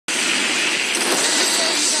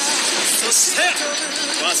して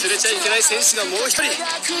忘れちゃいけない選手がもう一人、ウル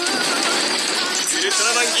ト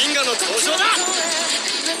ラマン銀河の登場だ。や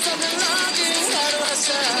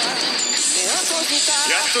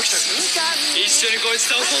っと来たか。一緒にこいつ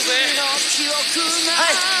倒そうぜ。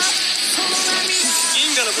はい。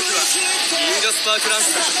銀河の武器は銀河スパークラン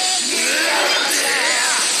スだ。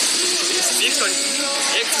ビクトリー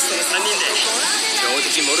X との3人で強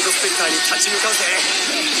敵モルドスペクターに立ち向かうぜ。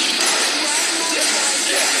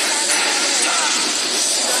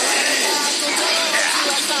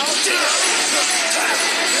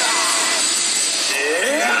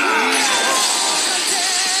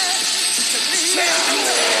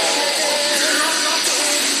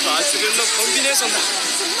抜群のコンビネーションだ。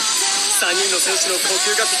3人の選手の呼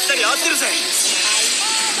吸がぴったり合ってるぜ。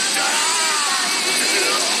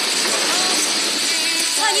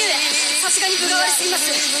兄上、さすがに分が悪すぎます。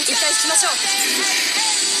一旦引きましょう。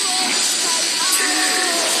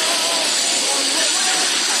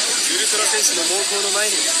ウルトラ戦士の猛攻の前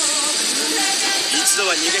に一度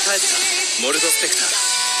は逃げ帰ったモルドスペクター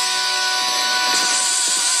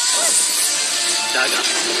だが、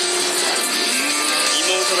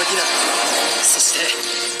妹のギナ、そして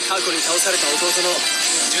過去に倒された弟の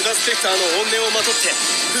ジュダスペクターの怨念をまとって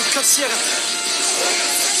復活しやがった。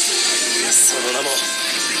その名もグ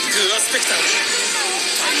アスペクターだ。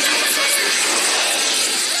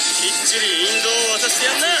きっちり引導を渡して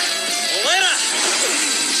やんな、お前ら。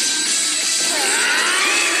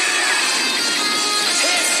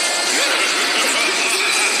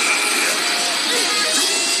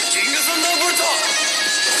銀河サンダーボルト。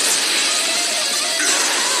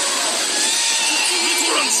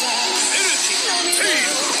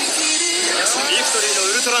ビクトリーの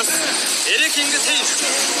ウルトランスエレキングテイル、そし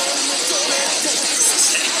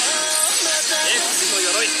て X の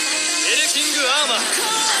鎧エレキングアーマー。こ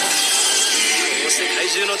うして怪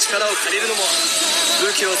獣の力を借りるのも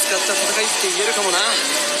武器を使った戦いって言えるかもな。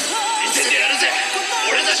見せてやるぜ、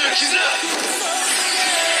俺たちの絆。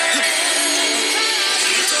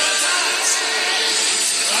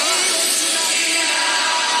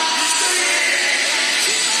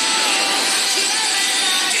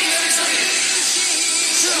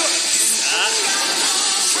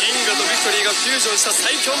銀河とビクトリーがフュージョンした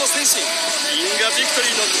最強の戦士、銀河ビクトリ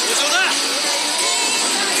ーの登場だ。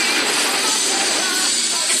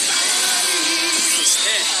そして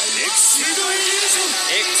X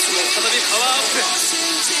も再びパワーアップ。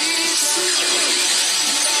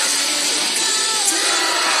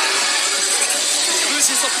風神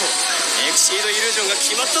速攻エクシードイリュージョンが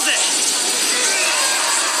決まったぜ。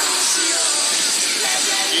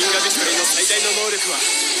銀河ビクトリーの最大の能力は何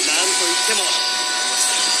といっても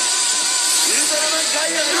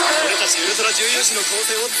俺たちウルトラ重勇士の構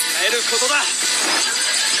成を使えることだ。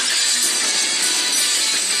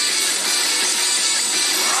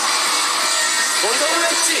ボトムエッ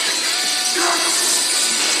ジ、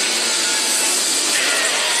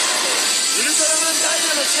ウルトラマンダイ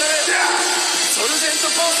ヤの力よ、ソルジェント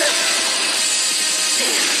光線。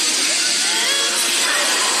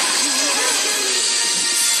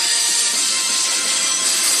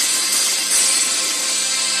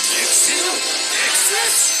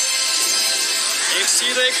エクシ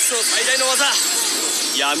ード X の最大の技、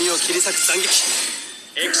闇を切り裂く斬撃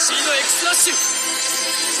エクシード X ラッシュ。ウ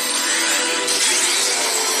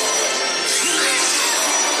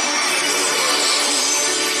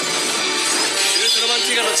ルトラマンテ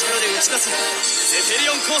ィガの力で打ち出すゼペリ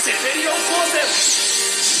オン光線。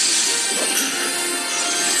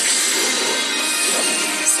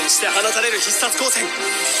そして放たれる必殺光線エ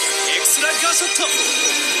クスラッガーショット。こ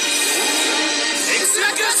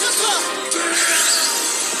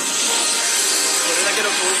れだけの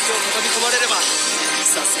攻撃を畳み込まれればさ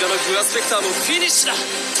すがのグアスペクターもフィニッシュだ。こ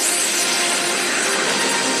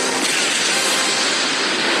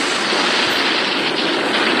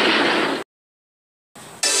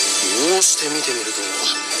うして見てみると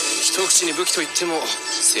一口に武器といっても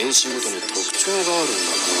戦士ごとに特徴があるんだ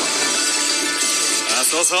な。あ、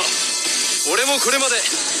そうそう、俺もこれまで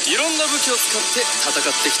いろんな武器を使って戦っ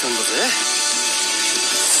てきたんだぜ。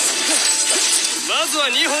まずは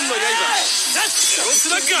2本の刃ゼロス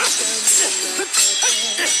ラッガー。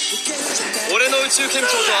俺の宇宙拳法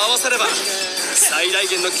と合わされば最大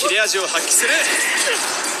限の切れ味を発揮する。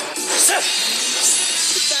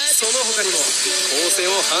その他にも光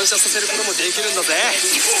線を反射させることもできるんだぜ。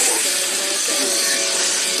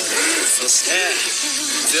そして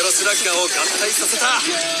ゼロスラッガーを合体させた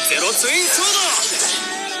ゼロツインソード。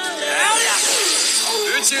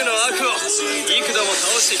宇宙の悪を幾度も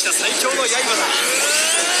倒してきた最強の刃だ。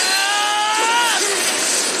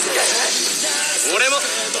俺も負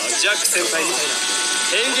ジャック先輩みたいな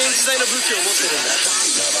変幻自在の武器を持ってるんだ。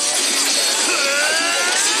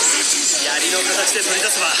槍の形で取り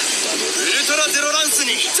出せばウルトラゼロランス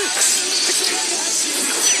に。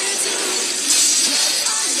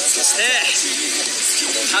そして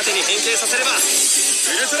縦に変形させればウ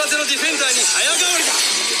ルトラゼロディフェンダーに早変わりだ。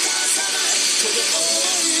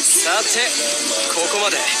さてここ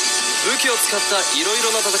まで武器を使ったいろい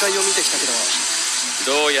ろな戦いを見てきたけど、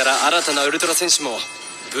どうやら新たなウルトラ戦士も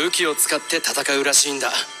武器を使って戦うらしいん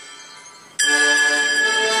だ。新た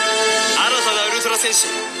なウルトラ戦士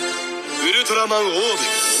ウルトラマンオーブ。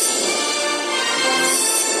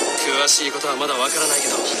詳しいことはまだわからないけ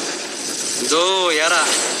ど、どうやら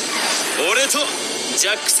俺とジ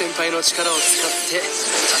ャック先輩の力を使って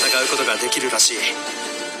戦うことができるらしい。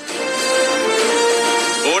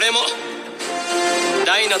俺も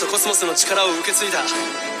ダイナとコスモスの力を受け継いだ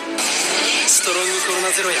ストロングコロ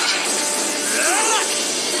ナゼロや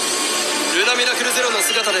ルナミラクルゼロの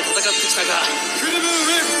姿で戦ってきたが、フルムーンウェ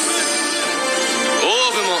ーブオ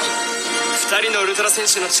ーブも2人のウルトラ戦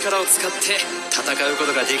士の力を使って戦うこ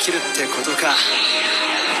とができるってことか。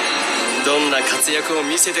どんな活躍を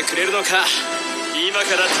見せてくれるのか今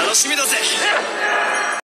から楽しみだぜ。